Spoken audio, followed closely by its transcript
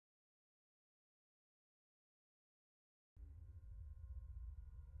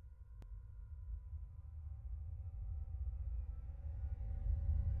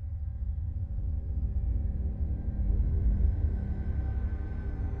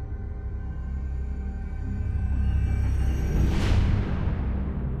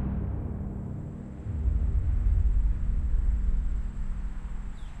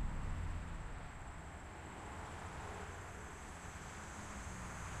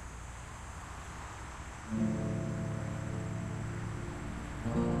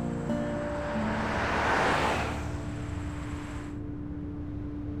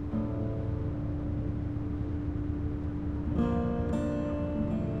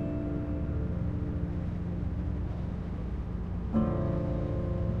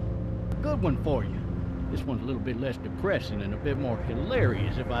good one for you. This one's a little bit less depressing and a bit more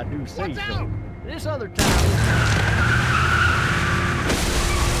hilarious, if I do say so. Out! This other time...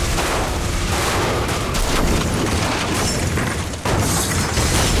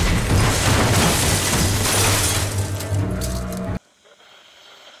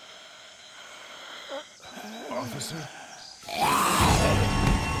 Officer?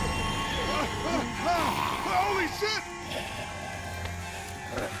 Holy shit!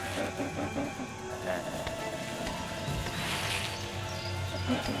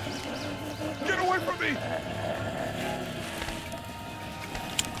 Get away from me!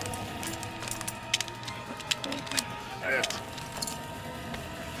 Where the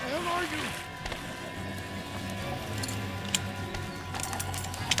hell are you?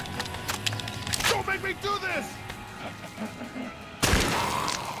 Don't make me do this!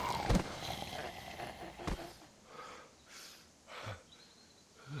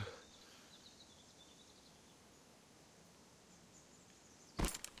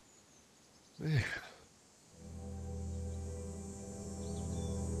 Man.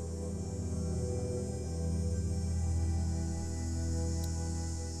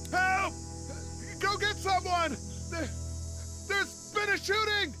 Help! Go get someone! There's been a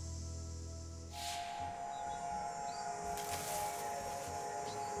shooting!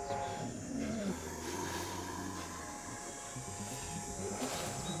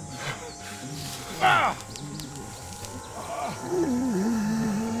 Ah!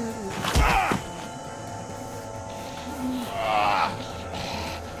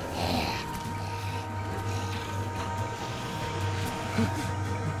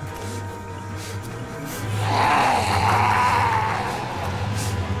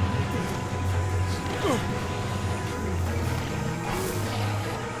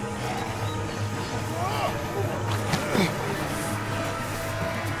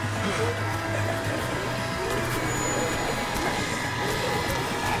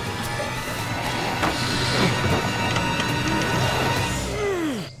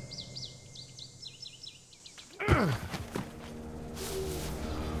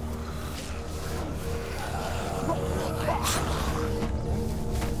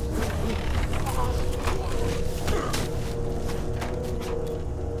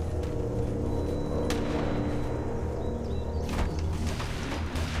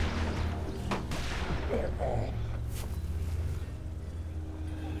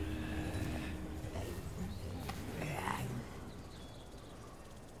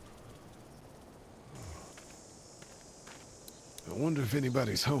 I wonder if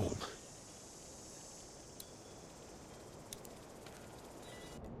anybody's home.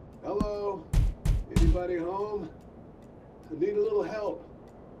 Hello? Anybody home? I need a little help.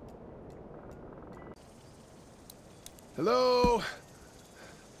 Hello?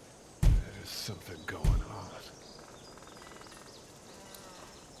 There's something going on.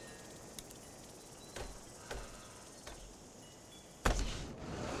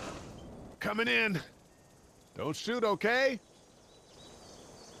 Coming in. Don't shoot, okay?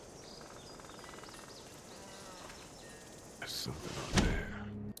 There's something on there.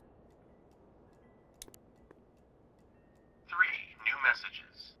 3 new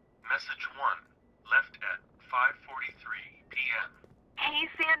messages. Message 1, left at 5:43 p.m. Hey,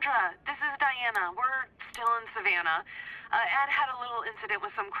 Sandra. This is Diana. We're still in Savannah. Ed had a little incident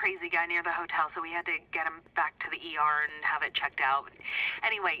with some crazy guy near the hotel, so we had to get him back to the ER and have it checked out.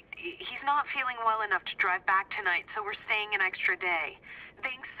 Anyway, he's not feeling well enough to drive back tonight, so we're staying an extra day.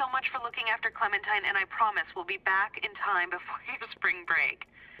 Thanks so much for looking after Clementine, and I promise we'll be back in time before your spring break.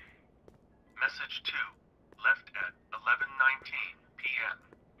 Message 2, left at 11:19 p.m.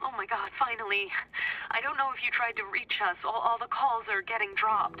 Oh my God, finally. I don't know if you tried to reach us. All the calls are getting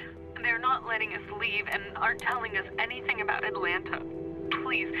dropped. They're not letting us leave and aren't telling us anything about Atlanta.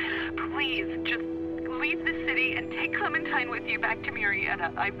 Please, please, just leave the city and take Clementine with you back to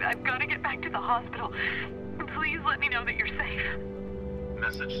Marietta. I've got to get back to the hospital. Please let me know that you're safe.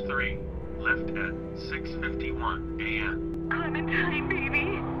 Message 3, left at 6:51 a.m. Clementine,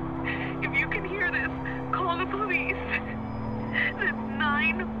 baby. If you can hear this, call the police. That's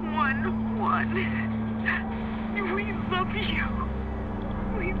 911. We love you.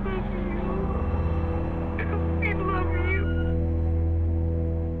 We love you. We love you.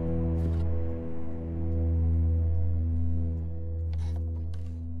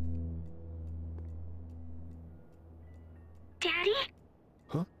 Daddy?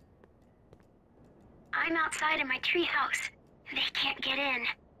 Huh? I'm outside in my treehouse. They can't get in.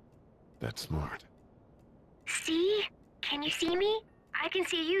 That's smart. See? Can you see me? I can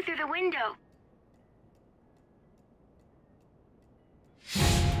see you through the window.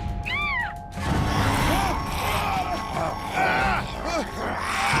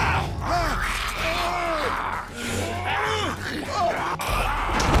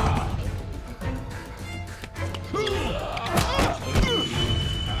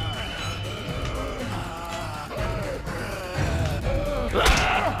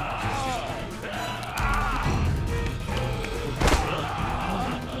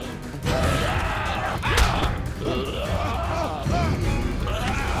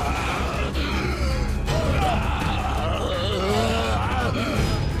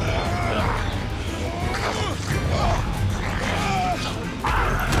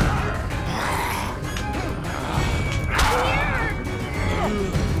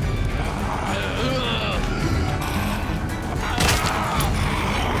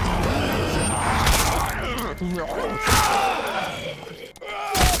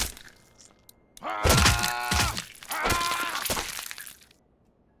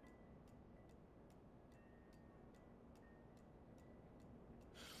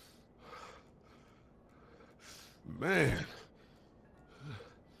 man.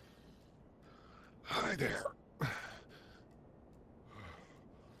 Hi there.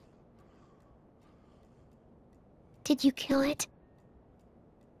 Did you kill it?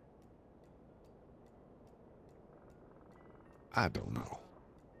 I don't know.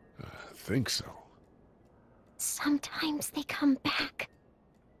 I think so. Sometimes they come back.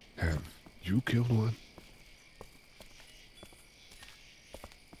 Have you killed one?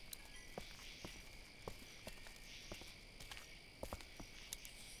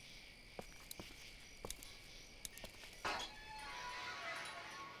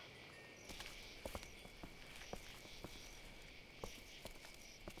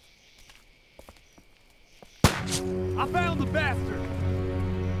 I found the bastard!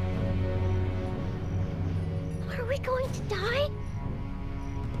 Are we going to die?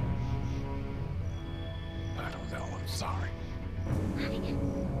 I don't know, I'm sorry.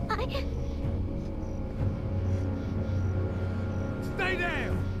 Stay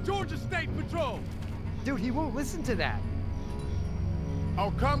down! Georgia State Patrol! Dude, he won't listen to that.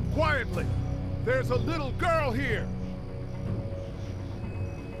 Oh, come quietly. There's a little girl here.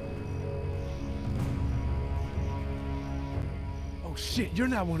 Oh shit, you're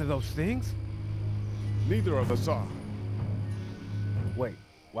not one of those things. Neither of us are. Wait,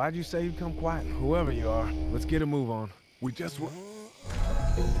 why'd you say you'd come quiet? Whoever you are, let's get a move on. We just were...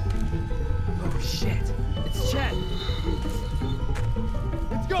 Oh shit, it's Chet.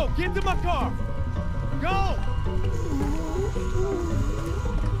 Let's go, get to my car! Go!